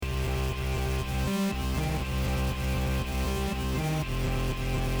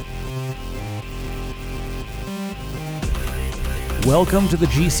Welcome to the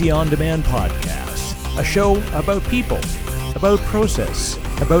GC On Demand podcast, a show about people, about process,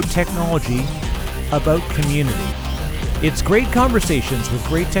 about technology, about community. It's great conversations with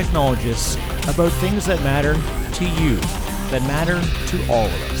great technologists about things that matter to you, that matter to all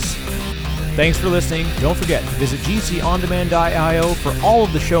of us. Thanks for listening. Don't forget to visit gcondemand.io for all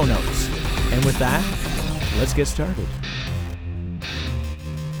of the show notes. And with that, let's get started.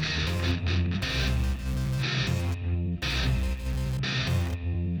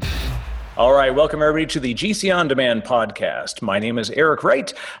 All right, welcome everybody to the GC On Demand podcast. My name is Eric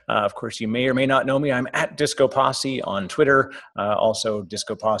Wright. Of course, you may or may not know me. I'm at Disco Posse on Twitter, also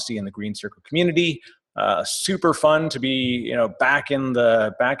Disco Posse in the Green Circle community. Super fun to be, back in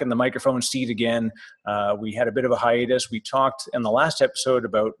the microphone seat again. We had a bit of a hiatus. We talked in the last episode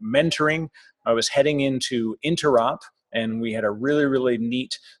about mentoring. I was heading into Interop, and we had a really, really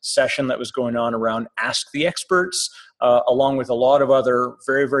neat session that was going on around Ask the Experts, along with a lot of other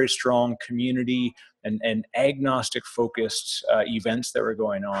very, very strong community and agnostic-focused events that were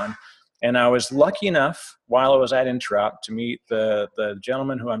going on. And I was lucky enough, while I was at Interop, to meet the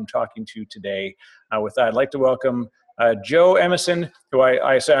gentleman who I'm talking to today. With that, I'd like to welcome Joe Emison, who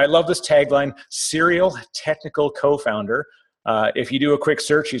I say, I love this tagline, serial technical co-founder. If you do a quick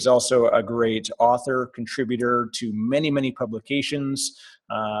search, he's also a great author, contributor to many, many publications.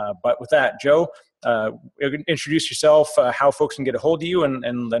 But with that, Joe, introduce yourself, how folks can get a hold of you,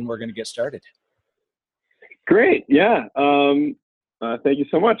 and then we're going to get started. Great. Yeah. Thank you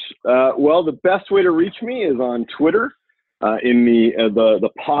so much. Well, the best way to reach me is on Twitter, in the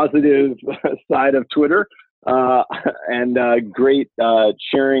positive side of Twitter, and great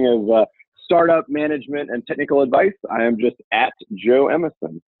sharing of startup management and technical advice. I am just at Joe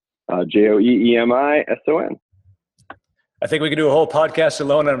Emison, JoeEmison. I think we could do a whole podcast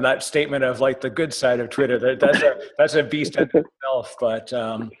alone on that statement of like the good side of Twitter. That's a beast in itself. But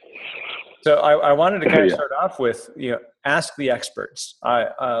so I wanted to kind of start off with, ask the experts.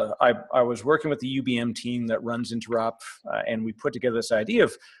 I was working with the UBM team that runs Interop, and we put together this idea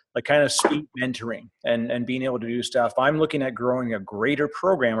of like kind of speed mentoring and being able to do stuff. I'm looking at growing a greater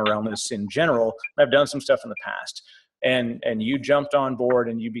program around this in general. I've done some stuff in the past, and you jumped on board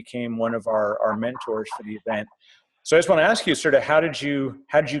and you became one of our mentors for the event. So I just want to ask you sort of how did you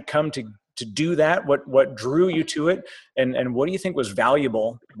come to do that? What drew you to it? And what do you think was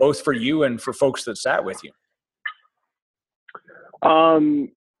valuable both for you and for folks that sat with you?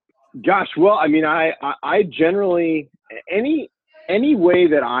 Gosh, well, I mean, I generally, any way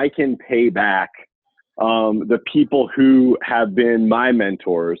that I can pay back the people who have been my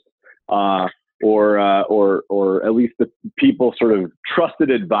mentors, or at least the people sort of trusted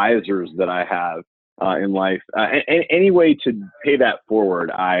advisors that I have in life, any way to pay that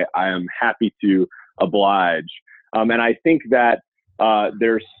forward, I am happy to oblige. And I think that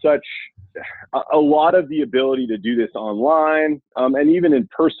there's such a lot of the ability to do this online, and even in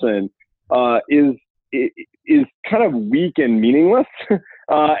person, is kind of weak and meaningless,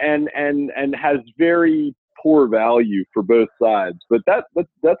 and has very poor value for both sides. But that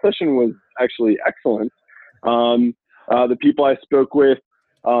session was actually excellent. The people I spoke with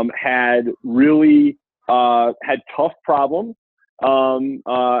had really had tough problems.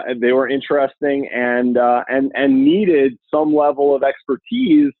 And they were interesting and needed some level of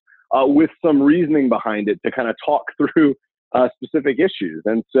expertise with some reasoning behind it to kind of talk through specific issues.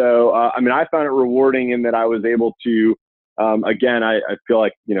 And so, I found it rewarding in that I was able to, again, I feel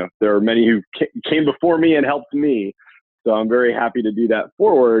like, there are many who came before me and helped me. So I'm very happy to do that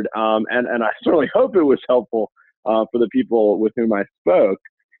forward. And I certainly hope it was helpful for the people with whom I spoke.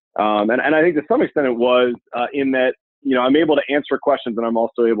 And I think to some extent it was, in that, I'm able to answer questions, and I'm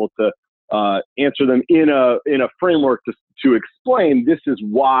also able to answer them in a framework to explain this is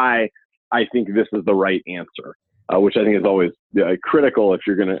why I think this is the right answer, which I think is always critical if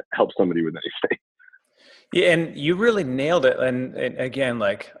you're going to help somebody with anything. Yeah, and you really nailed it. And again,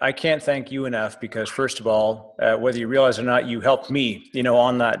 like, I can't thank you enough because, first of all, whether you realize or not, you helped me,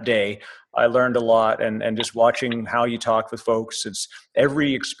 on that day. I learned a lot, and just watching how you talk with folks, it's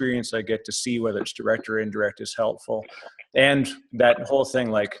every experience I get to see, whether it's direct or indirect, is helpful. And that whole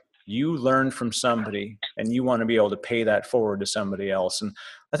thing, like, you learn from somebody and you want to be able to pay that forward to somebody else. And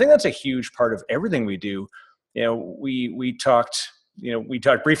I think that's a huge part of everything we do. We talked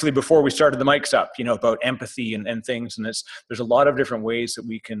briefly before we started the mics up, about empathy and things. And there's a lot of different ways that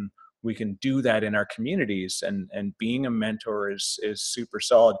we can do that in our communities, and being a mentor is super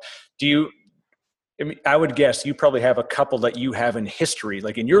solid. I would guess you probably have a couple that you have in history,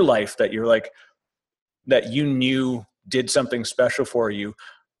 like in your life, that you're like, that you knew did something special for you.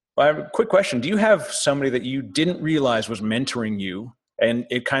 I have a quick question. Do you have somebody that you didn't realize was mentoring you and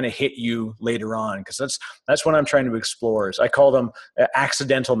it kind of hit you later on? Because that's what I'm trying to explore. Is I call them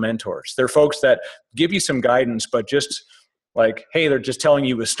accidental mentors. They're folks that give you some guidance, but just like, hey, they're just telling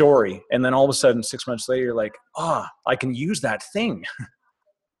you a story. And then all of a sudden, 6 months later, you're like, I can use that thing.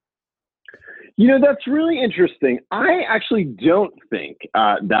 That's really interesting. I actually don't think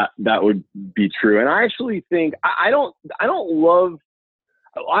that would be true. And I actually think I don't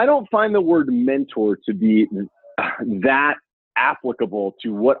find the word mentor to be that applicable to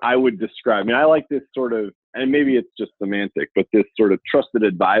what I would describe. I mean, I like this sort of, and maybe it's just semantic, but this sort of trusted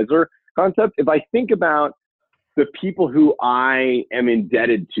advisor concept. If I think about the people who I am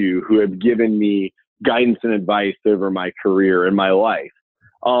indebted to, who have given me guidance and advice over my career and my life,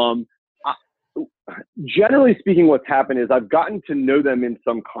 generally speaking, what's happened is I've gotten to know them in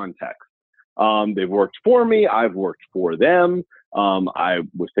some context. They've worked for me. I've worked for them. I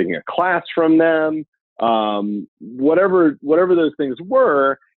was taking a class from them, whatever those things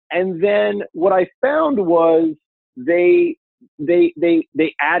were. And then what I found was they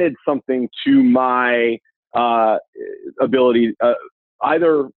added something to my ability,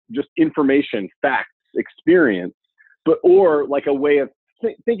 either just information, facts, experience, or like a way of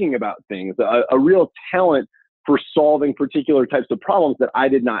thinking about things, a real talent for solving particular types of problems that I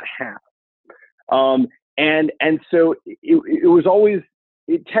did not have. And so it was always,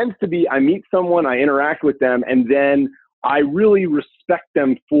 it tends to be, I meet someone, I interact with them, and then I really respect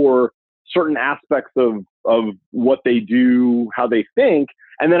them for certain aspects of what they do, how they think,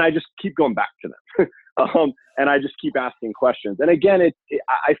 and then I just keep going back to them. And I just keep asking questions. And again,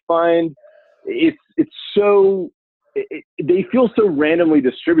 I find they feel so randomly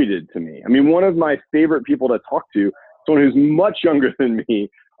distributed to me. I mean, one of my favorite people to talk to, someone who's much younger than me,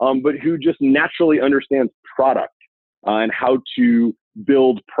 but who just naturally understands product and how to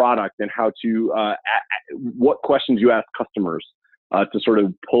build product and how to, what questions you ask customers to sort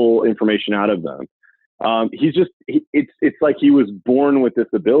of pull information out of them. It's like he was born with this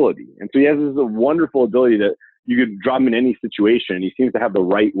ability. And so he has this wonderful ability that you could drop him in any situation, and he seems to have the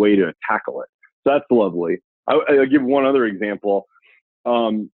right way to tackle it. So that's lovely. I'll give one other example. I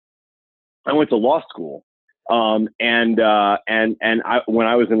went to law school, and when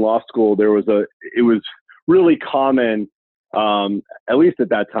I was in law school, it was really common, at least at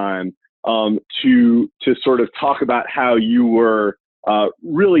that time, to sort of talk about how you were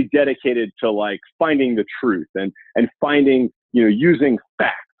really dedicated to like finding the truth and finding, using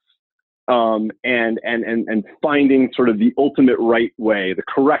facts, and finding sort of the ultimate right way, the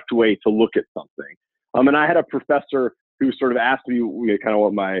correct way to look at something. And I had a professor who sort of asked me kind of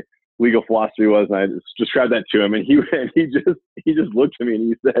what my legal philosophy was, and I just described that to him, and he just looked at me and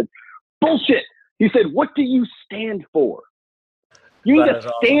he said, "Bullshit." He said, "What do you stand for? You need to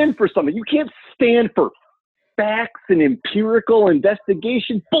stand for something. You can't stand for facts and empirical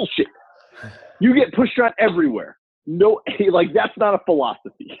investigation. Bullshit. You get pushed around everywhere. No, like that's not a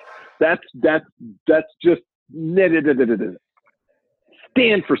philosophy. That's just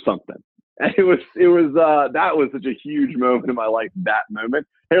stand for something." And it was that was such a huge moment in my life, that moment.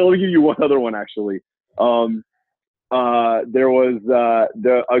 Hey, let me give you one other one, actually. There was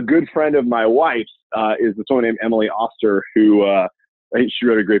a good friend of my wife's is someone named Emily Oster, who I think she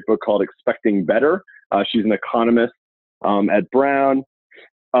wrote a great book called Expecting Better. She's an economist at Brown.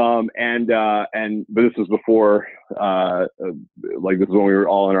 But this was before, like this is when we were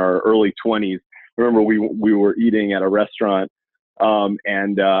all in our early 20s. Remember, we were eating at a restaurant,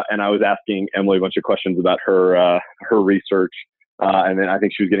 and I was asking Emily a bunch of questions about her research, and then I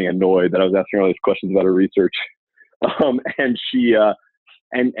think she was getting annoyed that I was asking her all these questions about her research, and she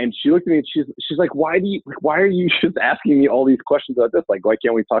looked at me and she's like, why are you just asking me all these questions about this? Like, why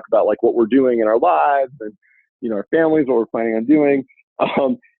can't we talk about like what we're doing in our lives and our families, what we're planning on doing?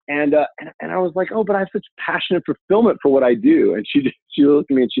 And I was like, oh, but I have such passionate fulfillment for what I do. And she looked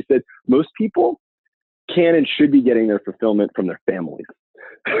at me and she said, most people can and should be getting their fulfillment from their families.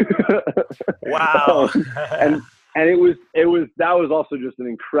 Wow. And that was also just an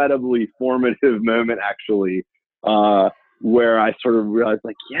incredibly formative moment, actually, where I sort of realized,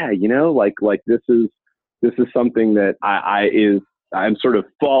 like, yeah, like this is something that I'm sort of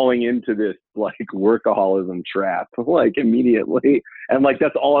falling into this like workaholism trap, like immediately. And like,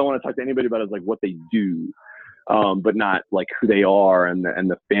 that's all I want to talk to anybody about is like what they do, but not like who they are and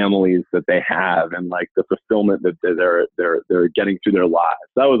the families that they have and like the fulfillment that they're getting through their lives.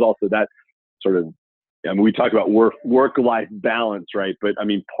 That was also that sort of, I mean, we talk about work-life balance, right? But I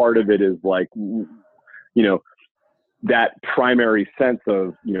mean, part of it is like, that primary sense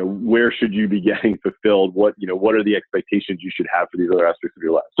of, where should you be getting fulfilled? What are the expectations you should have for these other aspects of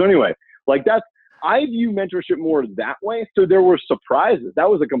your life? So anyway, like I view mentorship more that way. So there were surprises. That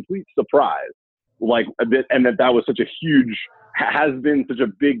was a complete surprise. Like a bit, and that was has been such a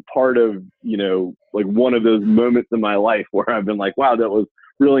big part of, like one of those moments in my life where I've been like, wow, that was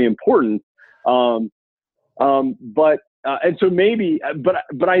really important. And so maybe,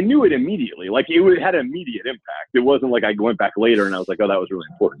 but I knew it immediately. Like it had an immediate impact. It wasn't like I went back later and I was like, oh, that was really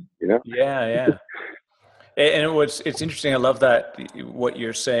important, Yeah. And it's interesting. I love that what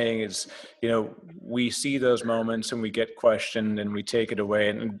you're saying is, we see those moments and we get questioned and we take it away.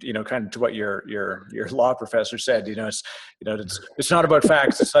 And, kind of to what your law professor said, it's not about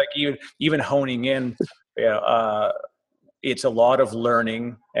facts. It's like even honing in, it's a lot of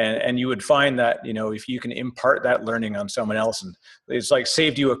learning, and you would find that, if you can impart that learning on someone else, and it's like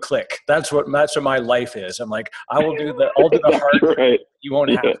saved you a click. That's what my life is. I'm like, I'll do the hard. Right. You won't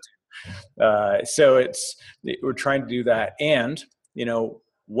have to. So we're trying to do that. And,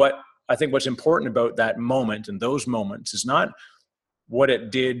 what's important about that moment and those moments is not what it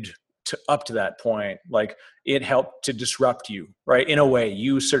did up to that point. Like it helped to disrupt you, right? In a way,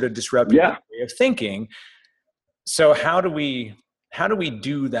 you sort of disrupted your way of thinking. So how do we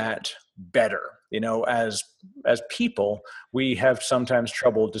do that better? As people, we have sometimes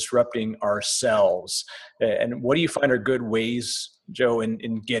trouble disrupting ourselves. And what do you find are good ways, Joe,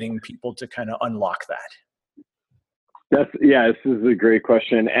 in getting people to kind of unlock that? This is a great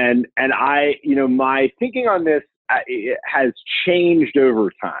question. And I, my thinking on this has changed over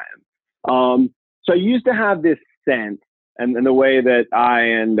time. So I used to have this sense, and the way that I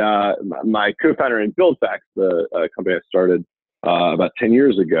and my co-founder in BuildFacts, the company I started about 10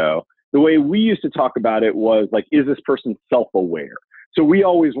 years ago, the way we used to talk about it was like, is this person self-aware? So we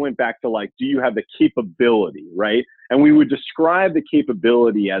always went back to like, do you have the capability, right? And we would describe the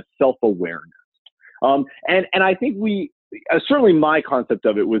capability as self-awareness. And I think certainly my concept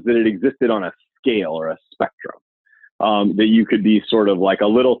of it was that it existed on a scale or a spectrum, that you could be sort of like a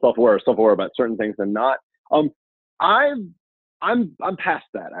little self-aware or self-aware about certain things and not. I'm past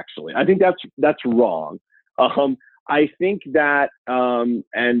that, actually. I think that's wrong. I think that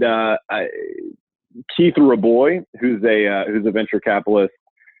Keith Rabois, who's a venture capitalist,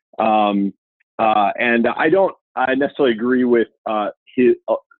 and I don't necessarily agree with his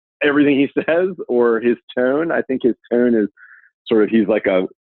everything he says or his tone. I think his tone is sort of he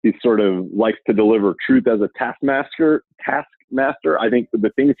sort of likes to deliver truth as a taskmaster. I think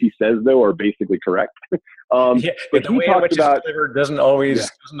the things he says though are basically correct. But the way in which it's delivered doesn't always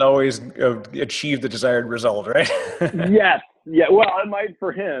achieve the desired result, right? Yes. Yeah. Well, it might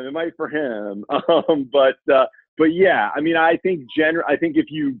for him. But yeah, I mean, I think if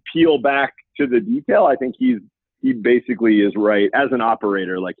you peel back to the detail, I think he basically is right as an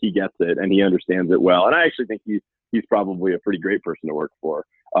operator. Like he gets it and he understands it well. And I actually think he's probably a pretty great person to work for,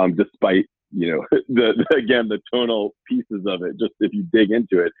 despite the tonal pieces of it. Just if you dig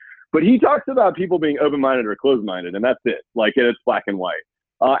into it, but he talks about people being open-minded or closed-minded, and that's it. Like it's black and white.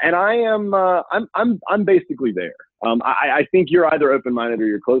 And I am I'm basically there. I think you're either open-minded or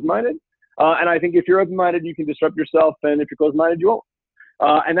you're closed-minded. And I think if you're open-minded, you can disrupt yourself, and if you're closed-minded, you won't.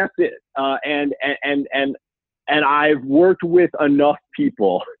 And that's it. And I've worked with enough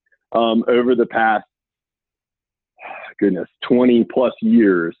people over the past 20 plus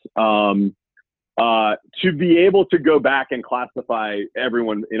years to be able to go back and classify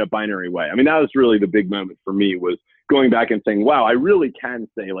everyone in a binary way. I mean, that was really the big moment for me, was going back and saying, wow, I really can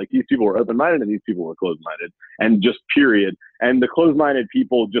say like these people were open-minded and these people were closed-minded, and just period. And the closed-minded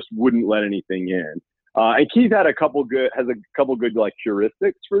people just wouldn't let anything in. And Keith has a couple good like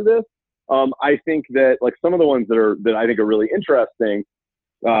heuristics for this. I think that like some of the ones that I think are really interesting,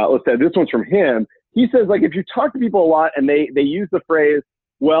 let's say this one's from him. He says, like, if you talk to people a lot and they use the phrase,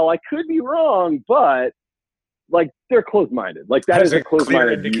 well, I could be wrong, but like they're closed-minded. Like that is a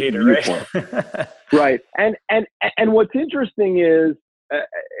closed-minded indicator, right? Right. And what's interesting is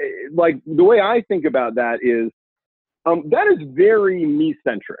like the way I think about that is that is very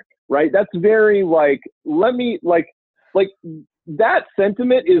me-centric, right? That's very like, let me like that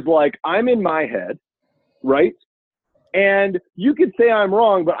sentiment is like, I'm in my head, right? And you could say I'm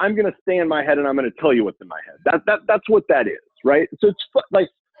wrong, but I'm going to stay in my head and I'm going to tell you what's in my head. That's what that is, right? So it's like,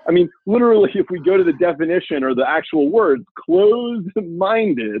 I mean, literally, if we go to the definition or the actual words,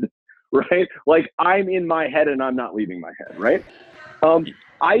 closed-minded, right? Like I'm in my head and I'm not leaving my head, right?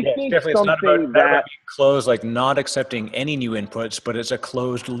 I think definitely something it's not about being closed, like not accepting any new inputs, but it's a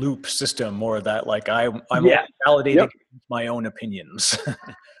closed loop system more that like I'm validating my own opinions.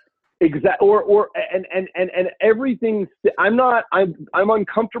 Exactly. And everything. I'm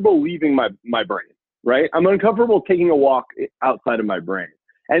uncomfortable leaving my brain, right? I'm uncomfortable taking a walk outside of my brain.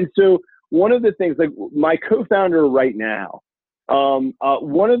 And so one of the things, like my co-founder right now,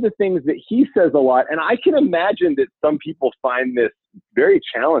 one of the things that he says a lot, and I can imagine that some people find this very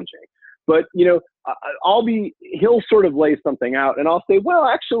challenging, but he'll sort of lay something out and I'll say, well,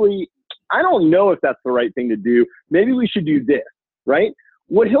 actually, I don't know if that's the right thing to do. Maybe we should do this, right?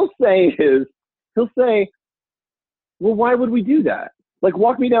 What he'll say, well, why would we do that? Like,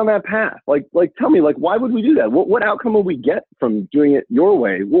 walk me down that path. Like, tell me, like, why would we do that? What outcome would we get from doing it your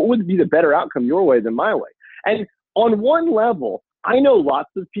way? What would be the better outcome your way than my way? And on one level, I know lots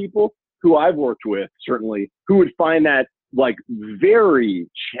of people who I've worked with, certainly, who would find that like very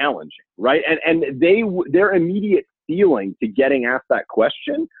challenging, right? And their immediate feeling to getting asked that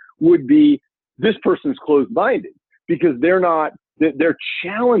question would be, this person's closed-minded because they're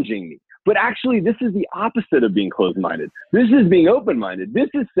challenging me. But actually, this is the opposite of being closed-minded. This is being open-minded. This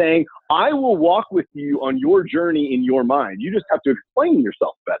is saying, I will walk with you on your journey in your mind. You just have to explain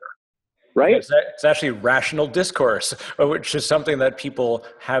yourself better, right? It's actually rational discourse, which is something that people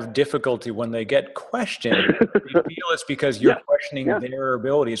have difficulty when they get questioned. You feel it's because you're questioning their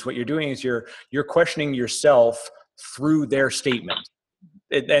abilities. What you're doing is you're questioning yourself through their statement.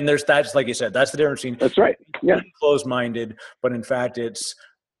 And that's like you said, that's the difference between that's right. Being closed-minded, but in fact it's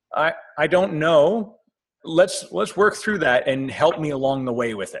I don't know. Let's work through that and help me along the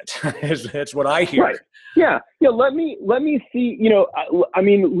way with it. It's what I hear. Right. Yeah. Let me see. I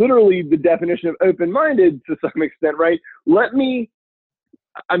mean, literally the definition of open-minded to some extent, right? Again,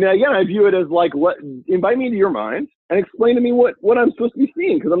 I view it as like, invite me into your mind and explain to me what I'm supposed to be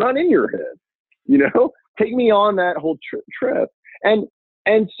seeing, because I'm not in your head. Take me on that whole trip.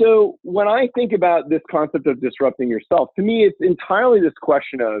 And so when I think about this concept of disrupting yourself, to me, it's entirely this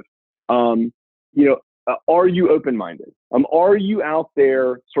question of, are you open-minded? Are you out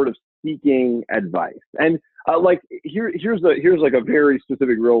there sort of seeking advice? And here's like a very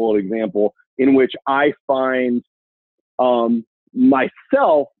specific real world example in which I find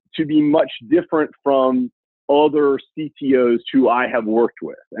myself to be much different from other CTOs who I have worked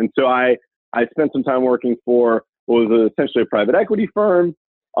with. And so I spent some time working for what was essentially a private equity firm,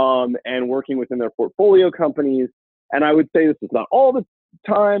 and working within their portfolio companies. And I would say this is not all the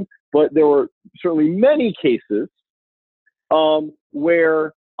time, but there were certainly many cases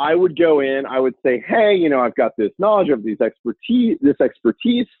where I would go in, I would say, hey, I've got this knowledge of this expertise.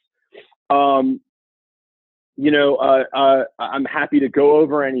 I'm happy to go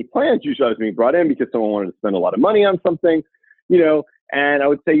over any plans. Usually I was being brought in because someone wanted to spend a lot of money on something, and I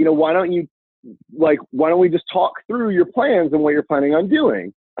would say, why don't we just talk through your plans and what you're planning on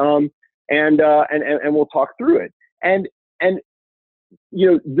doing? And we'll talk through it. And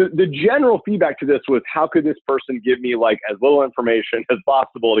the general feedback to this was, how could this person give me like as little information as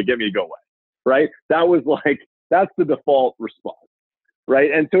possible to get me to go away? Right. That's the default response.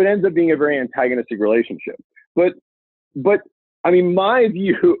 Right. And so it ends up being a very antagonistic relationship. But I mean, my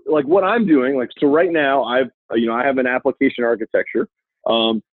view, like what I'm doing, like, so right now I have an application architecture,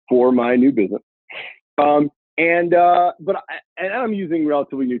 for my new business. And I'm using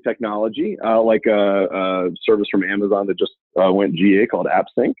relatively new technology, like a service from Amazon that just went GA called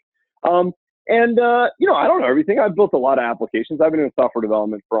AppSync. I don't know everything. I've built a lot of applications. I've been in software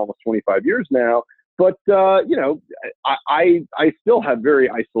development for almost 25 years now, but I still have very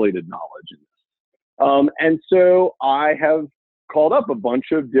isolated knowledge in this. And so I have called up a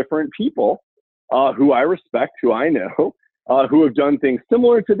bunch of different people who I respect, who I know, who have done things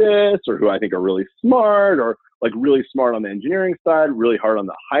similar to this, or who I think are really smart, or like really smart on the engineering side, really hard on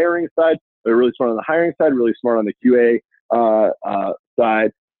the hiring side, or really smart on the hiring side, really smart on the QA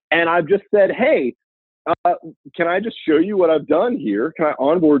side. And I've just said, hey, can I just show you what I've done here? Can I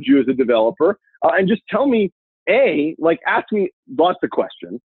onboard you as a developer? And just tell me, ask me lots of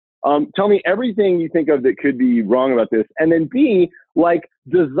questions. Tell me everything you think of that could be wrong about this. And then B,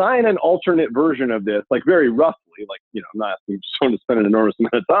 design an alternate version of this, very roughly, I'm not asking someone to spend an enormous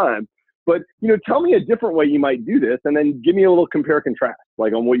amount of time, but, tell me a different way you might do this, and then give me a little compare contrast,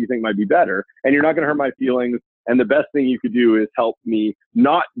 on what you think might be better. And you're not going to hurt my feelings. And the best thing you could do is help me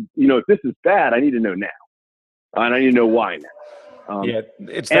not, if this is bad, I need to know now. And I need to know why now.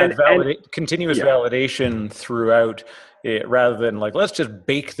 It's that continuous validation throughout it, rather than let's just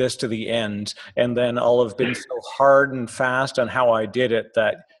bake this to the end. And then I'll have been so hard and fast on how I did it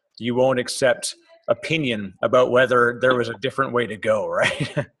that you won't accept opinion about whether there was a different way to go,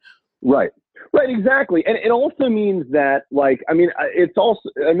 right? Right, exactly. And it also means that, it's also,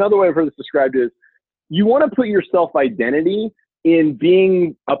 another way I've heard this described is, you want to put your self-identity in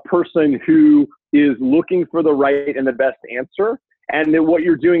being a person who is looking for the right and the best answer. And then what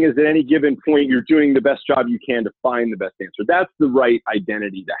you're doing is at any given point, you're doing the best job you can to find the best answer. That's the right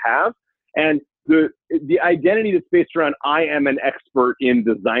identity to have. And the identity that's based around I am an expert in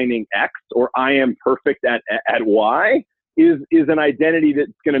designing X or I am perfect at Y is an identity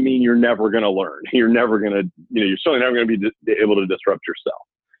that's going to mean you're never going to learn. You're never going to, you're certainly never going to be able to disrupt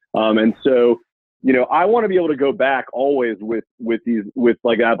yourself. And so, I want to be able to go back always with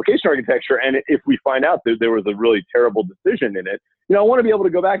like application architecture. And if we find out that there was a really terrible decision in it, I want to be able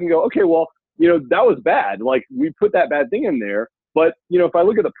to go back and go, okay, well, that was bad. Like we put that bad thing in there. But, if I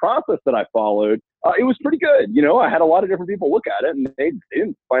look at the process that I followed, it was pretty good. I had a lot of different people look at it and they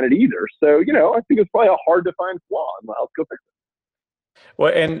didn't find it either. So, I think it's probably a hard to find flaw. Let's go fix it.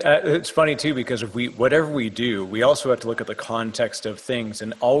 Well, and it's funny too, because whatever we do, we also have to look at the context of things,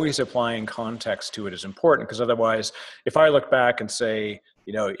 and always applying context to it is important, because otherwise, if I look back and say,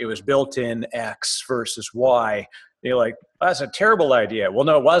 it was built in X versus Y, you're like, that's a terrible idea. Well,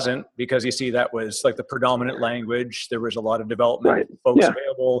 no, it wasn't, because you see, that was like the predominant language. There was a lot of development folks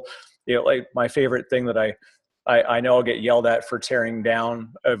available. Like my favorite thing that I know I'll get yelled at for tearing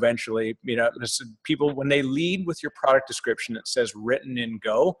down eventually, people, when they lead with your product description, it says written in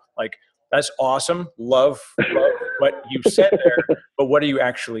Go, like that's awesome. Love what you said there, but what are you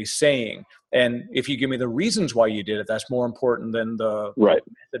actually saying? And if you give me the reasons why you did it, that's more important than the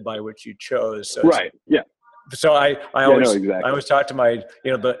method by which you chose. So So I always talk to my,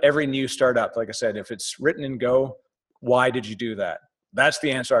 every new startup, like I said, if it's written in Go, why did you do that? That's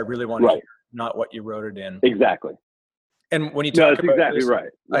the answer I really want to hear, not what you wrote it in. Exactly. And when you talk about exactly this, right.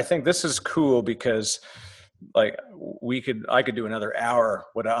 I think this is cool because like I could do another hour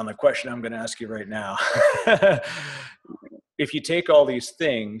on the question I'm going to ask you right now. If you take all these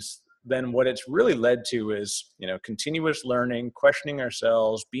things, then what it's really led to is, continuous learning, questioning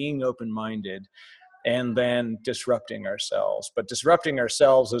ourselves, being open-minded, and then disrupting ourselves. But disrupting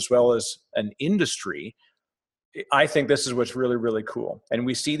ourselves as well as an industry, I think this is what's really, really cool. And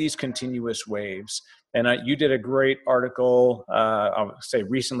we see these continuous waves. And you did a great article, I'll say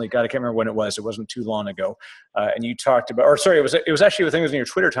recently, God, I can't remember when it was. It wasn't too long ago. And you talked about, it was actually, I think it was in your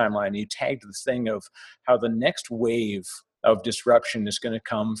Twitter timeline. You tagged this thing of how the next wave of disruption is going to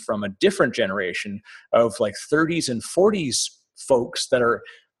come from a different generation of like 30s and 40s folks that are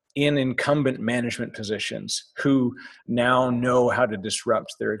in incumbent management positions who now know how to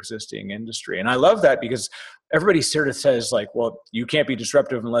disrupt their existing industry. And I love that, because everybody sort of says like, well, you can't be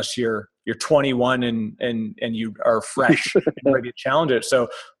disruptive unless you're 21 and you are fresh and ready to challenge it. So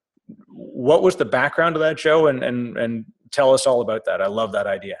what was the background of that, Joe? And tell us all about that. I love that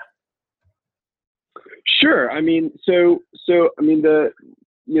idea. Sure.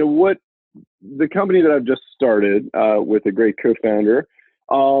 The company that I've just started with a great co-founder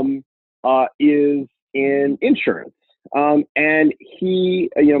is in insurance. And he,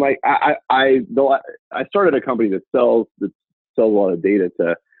 I started a company that sells a lot of data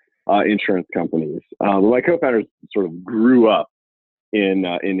to insurance companies. My co-founders sort of grew up in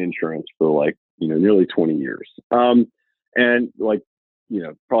insurance for nearly 20 years. And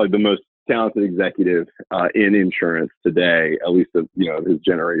probably the most talented executive in insurance today, at least of his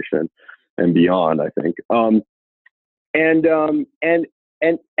generation and beyond, I think.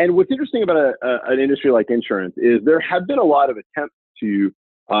 And what's interesting about an industry like insurance is there have been a lot of attempts to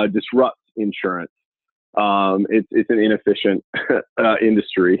disrupt insurance. It's an inefficient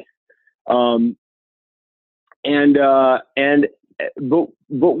industry, but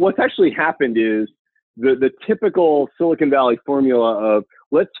what's actually happened is the typical Silicon Valley formula of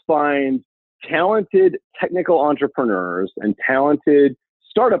let's find talented technical entrepreneurs and talented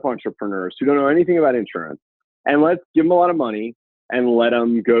startup entrepreneurs who don't know anything about insurance, and let's give them a lot of money and let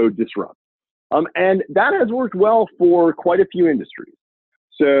them go disrupt. And that has worked well for quite a few industries.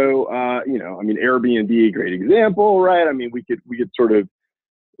 So, Airbnb, great example, right? We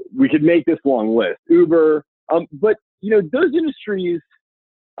could make this long list. Uber, but those industries,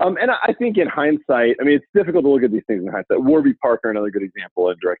 and I think in hindsight, it's difficult to look at these things in hindsight. Warby Parker, another good example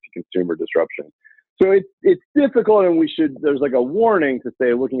of direct-to-consumer disruption. So it's difficult, and there's like a warning to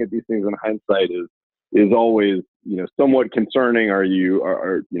say looking at these things in hindsight is always, somewhat concerning. Are you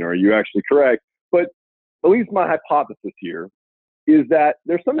actually correct? But at least my hypothesis here is that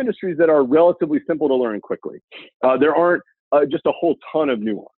there's some industries that are relatively simple to learn quickly. There aren't just a whole ton of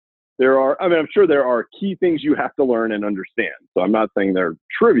nuance. I'm sure there are key things you have to learn and understand. So I'm not saying they're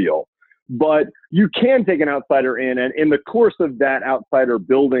trivial, but you can take an outsider in, and in the course of that outsider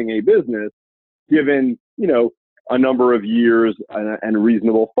building a business, given, a number of years and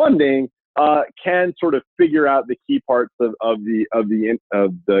reasonable funding, can sort of figure out the key parts of the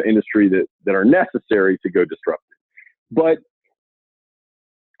industry that are necessary to go disrupt it. But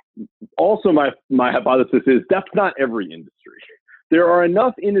also my hypothesis is that's not every industry. There are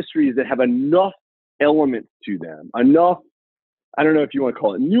enough industries that have enough elements to them, enough, I don't know if you want to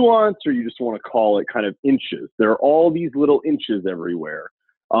call it nuance or you just want to call it kind of inches. There are all these little inches everywhere.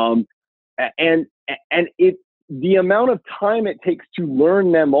 And the amount of time it takes to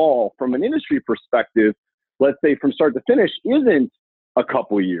learn them all from an industry perspective, let's say from start to finish, isn't a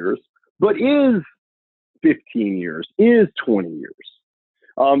couple years, but is 15 years, is 20 years.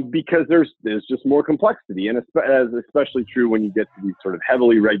 Because there's just more complexity, and especially true when you get to these sort of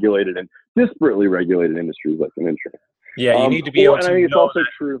heavily regulated and disparately regulated industries like an insurance. Yeah, you need to be able to know that.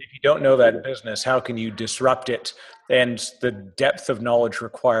 True. If you don't know that business, how can you disrupt it? And the depth of knowledge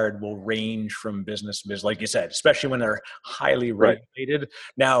required will range from business to business, like you said, especially when they're highly regulated. Right.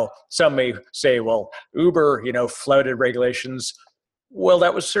 Now, some may say, well, Uber, flouted regulations. Well,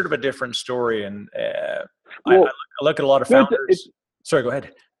 that was sort of a different story. And I look at a lot of founders. Sorry, go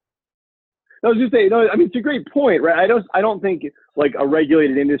ahead. I was just saying, it's a great point, right? I don't think like a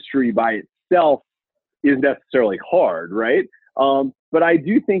regulated industry by itself is necessarily hard, right? But I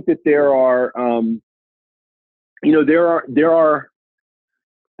do think that there are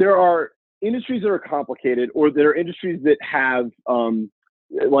industries that are complicated, or there are industries that have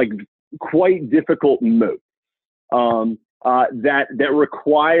like quite difficult moats that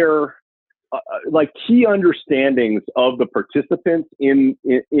require like key understandings of the participants in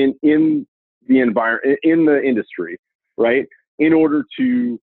the environment, in the industry, right? In order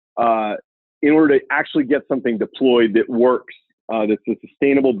to actually get something deployed that works, that's a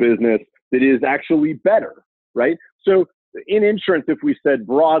sustainable business, that is actually better, right? So in insurance, if we said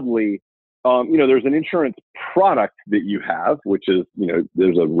broadly, there's an insurance product that you have, which is,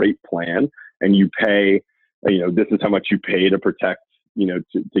 there's a rate plan, and you pay, this is how much you pay to protect,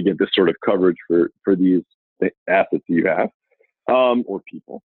 to get this sort of coverage for these assets you have, or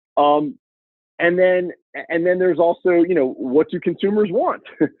people. And then there's also, what do consumers want?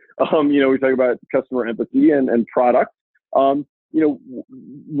 We talk about customer empathy and product. What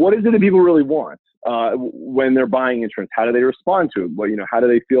is it that people really want when they're buying insurance? How do they respond to it? Well, how do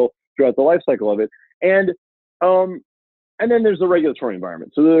they feel throughout the life cycle of it? And then there's the regulatory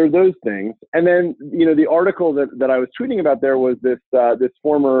environment. So there are those things. And then, the article that I was tweeting about there was this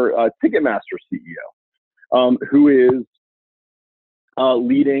former Ticketmaster CEO who is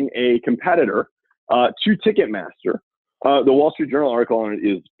leading a competitor to Ticketmaster. The Wall Street Journal article on it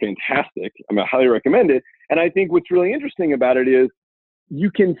is fantastic. I highly recommend it. And I think what's really interesting about it is you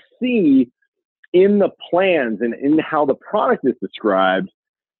can see in the plans and in how the product is described,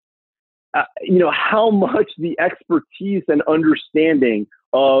 how much the expertise and understanding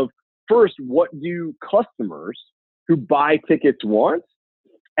of, first, what do customers who buy tickets want?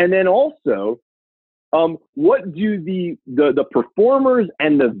 And then also, what do the performers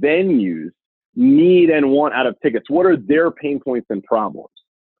and the venues need and want out of tickets? What are their pain points and problems?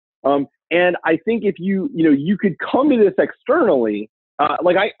 And I think if you could come to this externally,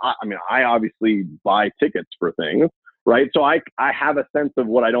 like I obviously buy tickets for things, right? So I have a sense of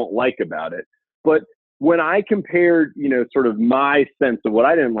what I don't like about it. But when I compared, sort of my sense of what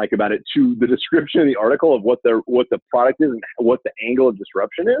I didn't like about it to the description of the article of what the product is and what the angle of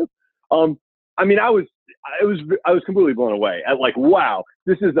disruption is, I was completely blown away at like, wow,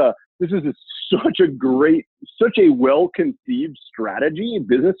 this is such a well-conceived strategy,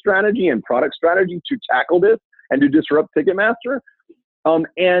 business strategy and product strategy to tackle this and to disrupt Ticketmaster.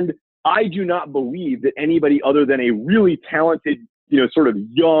 And I do not believe that anybody other than a really talented, sort of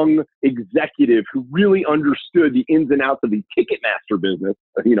young executive who really understood the ins and outs of the Ticketmaster business,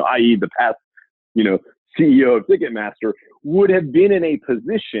 i.e. the past, CEO of Ticketmaster, would have been in a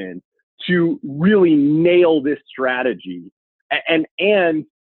position to really nail this strategy. And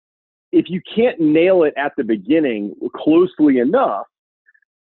if you can't nail it at the beginning closely enough,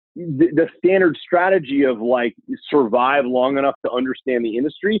 the standard strategy of like survive long enough to understand the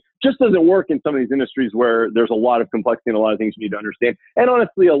industry just doesn't work in some of these industries where there's a lot of complexity and a lot of things you need to understand. And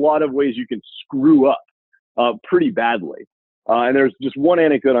honestly, a lot of ways you can screw up pretty badly. And there's just one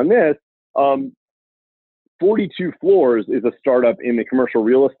anecdote on this. 42 Floors is a startup in the commercial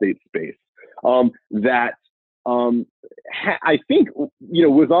real estate space that I think,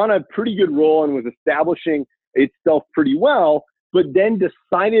 was on a pretty good roll and was establishing itself pretty well, but then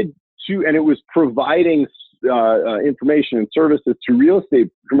decided to, and it was providing information and services to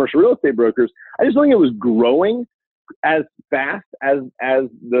commercial real estate brokers. I just don't think it was growing as fast as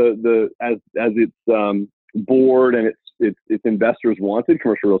its board and its investors wanted.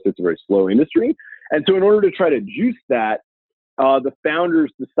 Commercial real estate's a very slow industry. And so in order to try to juice that, the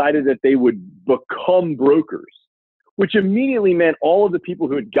founders decided that they would become brokers, which immediately meant all of the people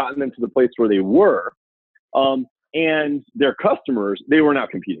who had gotten them to the place where they were, and their customers, they were now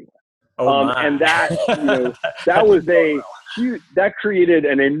competing with. And that, that was that created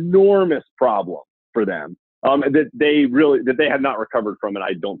an enormous problem for them, that they had not recovered from, and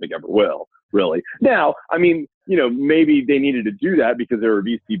I don't think ever will, really. Now, I mean, maybe they needed to do that because they were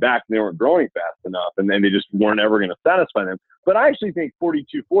VC backed and they weren't growing fast enough, and then they just weren't ever going to satisfy them. But I actually think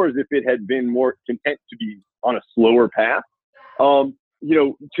 42 Fours, if it had been more content to be on a slower path,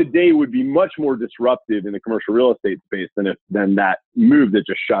 today would be much more disruptive in the commercial real estate space than that move that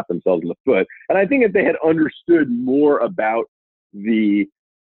just shot themselves in the foot. And I think if they had understood more about the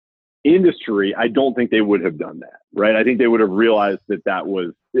industry, I don't think they would have done that, right? I think they would have realized that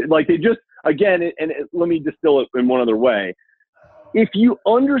was like, they just, again, let me distill it in one other way. If you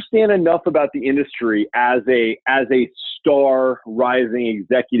understand enough about the industry as a star rising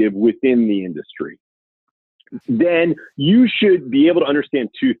executive within the industry, then you should be able to understand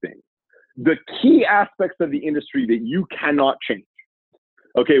two things. The key aspects of the industry that you cannot change.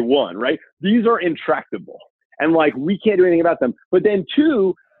 Okay, one, right? These are intractable and like we can't do anything about them. But then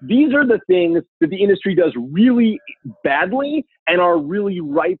two, these are the things that the industry does really badly and are really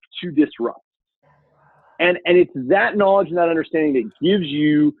ripe to disrupt. And it's that knowledge and that understanding that gives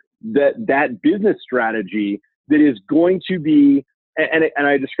you that business strategy that is going to be, and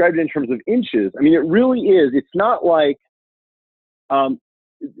I described it in terms of inches. I mean, it really is. It's not like,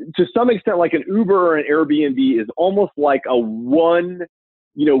 to some extent, like an Uber or an Airbnb is almost like a one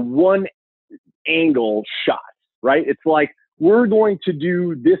angle shot, right? It's like, we're going to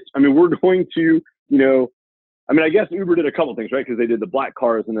do this. I mean, we're going to, I guess Uber did a couple things, right? Because they did the black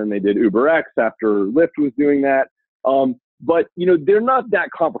cars and then they did UberX after Lyft was doing that. But, they're not that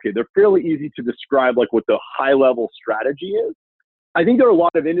complicated. They're fairly easy to describe, like what the high level strategy is. I think there are a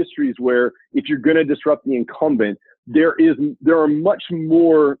lot of industries where if you're going to disrupt the incumbent, there's much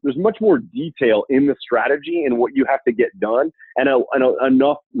more detail in the strategy and what you have to get done, and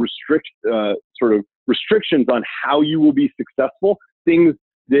enough restrictions on how you will be successful, things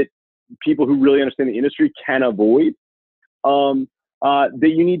that people who really understand the industry can avoid, that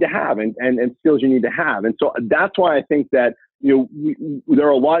you need to have and skills you need to have. And so that's why I think that, there are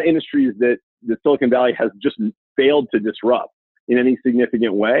a lot of industries that the Silicon Valley has just failed to disrupt in any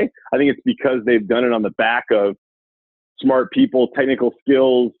significant way. I think it's because they've done it on the back of smart people, technical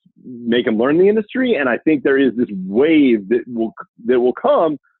skills, make them learn the industry. And I think there is this wave that will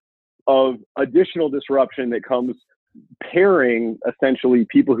come of additional disruption that comes pairing essentially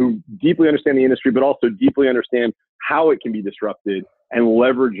people who deeply understand the industry, but also deeply understand how it can be disrupted and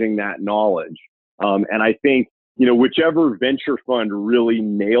leveraging that knowledge. And I think, whichever venture fund really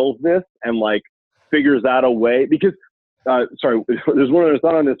nails this and like figures out a way, because there's one other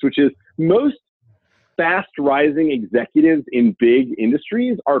thought on this, which is most fast rising executives in big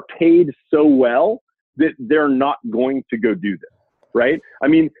industries are paid so well that they're not going to go do this, right? I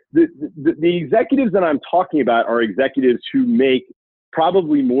mean, the executives that I'm talking about are executives who make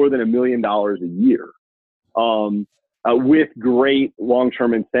probably more than $1 million a year, with great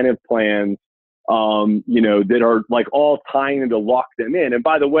long-term incentive plans, that are like all tying to lock them in. And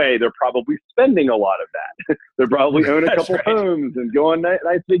by the way, they're probably spending a lot of that. They're probably own a couple homes and go on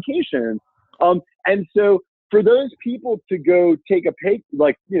nice vacations. And so for those people to go take a pay,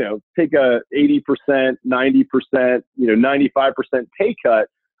 take a 80%, 90%, 95% pay cut,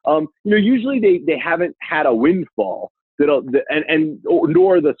 usually they haven't had a windfall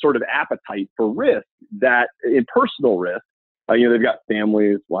nor the sort of appetite for risk that in personal risk. They've got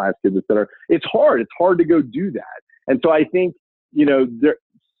families, wives, kids, et cetera. It's hard to go do that. And so I think,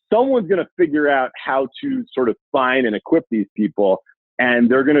 someone's going to figure out how to sort of find and equip these people. And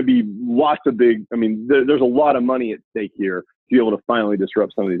there are going to be there's a lot of money at stake here to be able to finally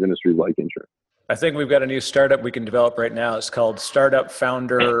disrupt some of these industries like insurance. I think we've got a new startup we can develop right now. It's called Startup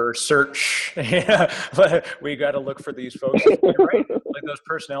Founder Search. But we got to look for these folks. You're right. Like those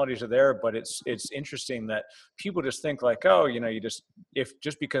personalities are there, but it's interesting that people just think like, oh,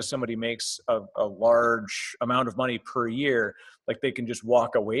 just because somebody makes a large amount of money per year, like they can just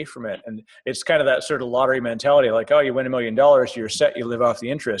walk away from it. And it's kind of that sort of lottery mentality, like, oh, you win $1 million, you're set, you live off the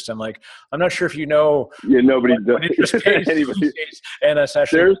interest. I'm like, I'm not sure if nobody what interest pays these days, and that's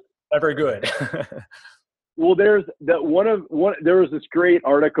actually not very good. Well, there was this great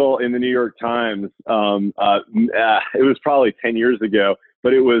article in the New York Times. It was probably 10 years ago,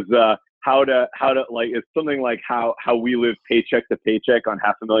 but it was how to like, it's something like how we live paycheck to paycheck on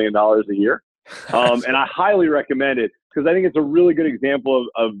 $500,000 a year. And I highly recommend it because I think it's a really good example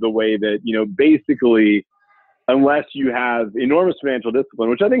of the way that, basically, unless you have enormous financial discipline,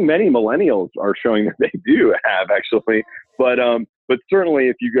 which I think many millennials are showing that they do have actually, but certainly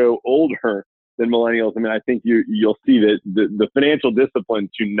if you go older than millennials, I think you'll see that the financial discipline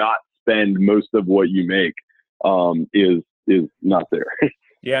to not spend most of what you make is not there.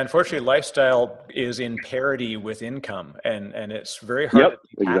 Yeah, unfortunately, lifestyle is in parity with income, and it's very hard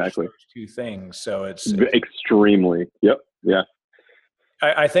to detach those two things. So it's extremely. Yep. Yeah.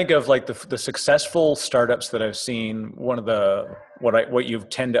 I think of like the successful startups that I've seen. One of what you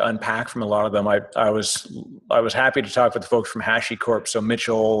tend to unpack from a lot of them. I was happy to talk with the folks from HashiCorp. So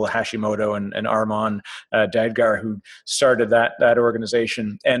Mitchell Hashimoto and Armon Dadgar, who started that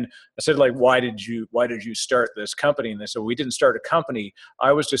organization. And I said, like, why did you start this company? And they said, we didn't start a company.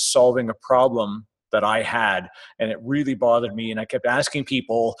 I was just solving a problem that I had, and it really bothered me. And I kept asking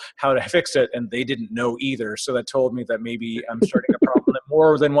people how to fix it, and they didn't know either. So that told me that maybe I'm starting a problem that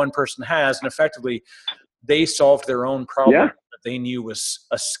more than one person has. And effectively, they solved their own problem that they knew was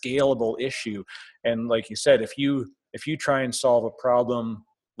a scalable issue. And like you said, if you try and solve a problem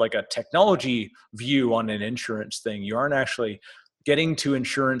like a technology view on an insurance thing, you aren't actually getting to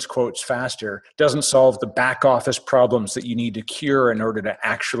insurance quotes faster. Doesn't solve the back office problems that you need to cure in order to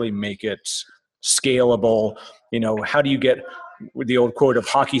actually make it scalable. How do you get with the old quote of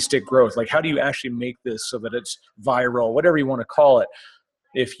hockey stick growth? Like, how do you actually make this so that it's viral, whatever you want to call it?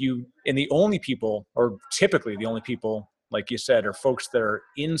 The only people, or typically the only people, like you said, are folks that are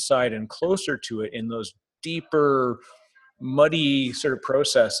inside and closer to it in those deeper, muddy sort of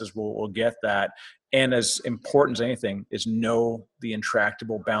processes will get that. And as important as anything is know the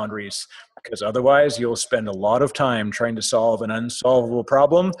intractable boundaries, because otherwise you'll spend a lot of time trying to solve an unsolvable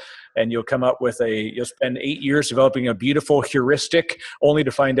problem, and you'll come up with you'll spend 8 years developing a beautiful heuristic only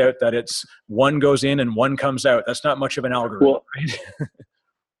to find out that it's one goes in and one comes out. That's not much of an algorithm, right?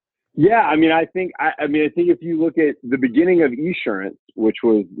 Yeah, I think if you look at the beginning of Esurance, which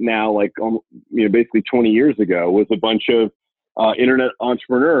was now like basically 20 years ago, was a bunch of internet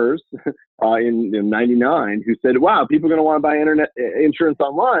entrepreneurs in '99 who said, "Wow, people are going to want to buy internet insurance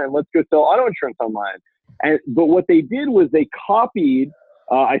online. Let's go sell auto insurance online." But what they did was they copied,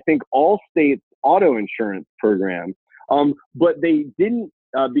 I think, Allstate's auto insurance program, but they didn't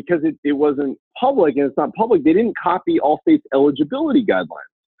because it wasn't public and it's not public. They didn't copy Allstate's eligibility guidelines.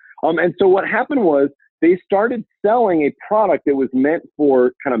 And so what happened was they started selling a product that was meant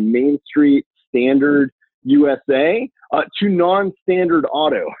for kind of Main Street standard USA to non-standard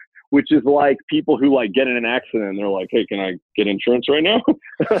auto, which is like people who like get in an accident and they're like, "Hey, can I get insurance right now?"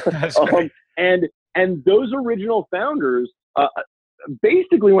 That's great. And those original founders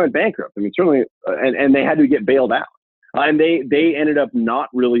basically went bankrupt. Certainly, and they had to get bailed out, and they ended up not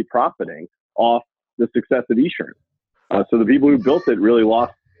really profiting off the success of Esurance. So the people who built it really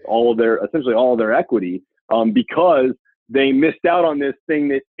lost essentially all of their equity because they missed out on this thing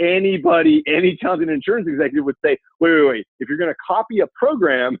that any talented insurance executive would say, wait. If you're going to copy a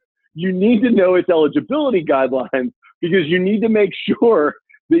program, you need to know its eligibility guidelines because you need to make sure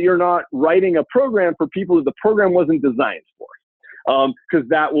that you're not writing a program for people that the program wasn't designed for, because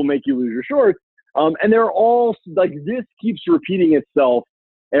that will make you lose your shorts. And they're all like, this keeps repeating itself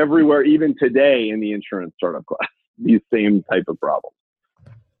everywhere, even today in the insurance startup class, these same type of problems.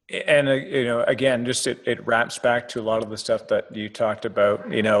 And, again, just it wraps back to a lot of the stuff that you talked about,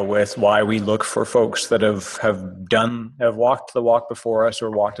 with why we look for folks that have walked the walk before us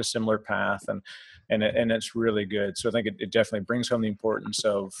or walked a similar path. And it's really good. So I think it definitely brings home the importance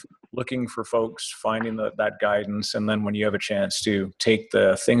of looking for folks, finding that guidance. And then when you have a chance to take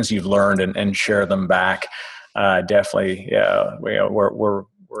the things you've learned and share them back, definitely, yeah,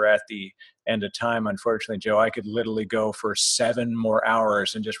 we're at the end of time. Unfortunately, Joe, I could literally go for 7 more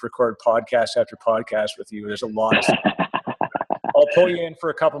hours and just record podcast after podcast with you. There's a lot of stuff. I'll pull you in for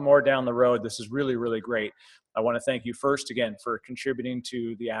a couple more down the road. This is really, really great. I want to thank you first again for contributing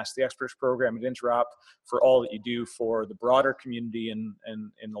to the Ask the Experts program at Interop, for all that you do for the broader community in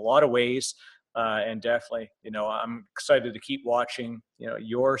a lot of ways. And definitely, I'm excited to keep watching,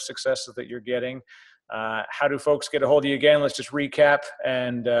 your successes that you're getting. How do folks get a hold of you again? Let's just recap,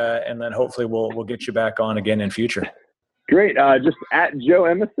 and then hopefully we'll get you back on again in future. Great. Just at Joe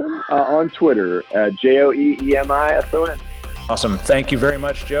Emison on Twitter, JoeEmison. Awesome. Thank you very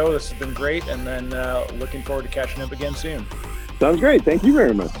much, Joe. This has been great, and then looking forward to catching up again soon. Sounds great. Thank you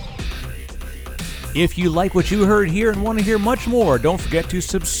very much. If you like what you heard here and want to hear much more, don't forget to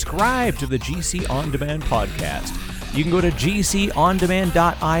subscribe to the GC On Demand podcast. You can go to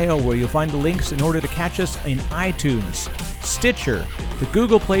gcondemand.io where you'll find the links in order to catch us in iTunes, Stitcher, the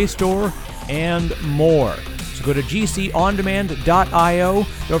Google Play Store, and more. So go to gcondemand.io.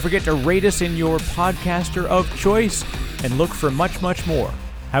 Don't forget to rate us in your podcaster of choice and look for much, much more.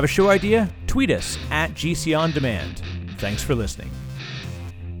 Have a show idea? Tweet us at GCOnDemand. Thanks for listening.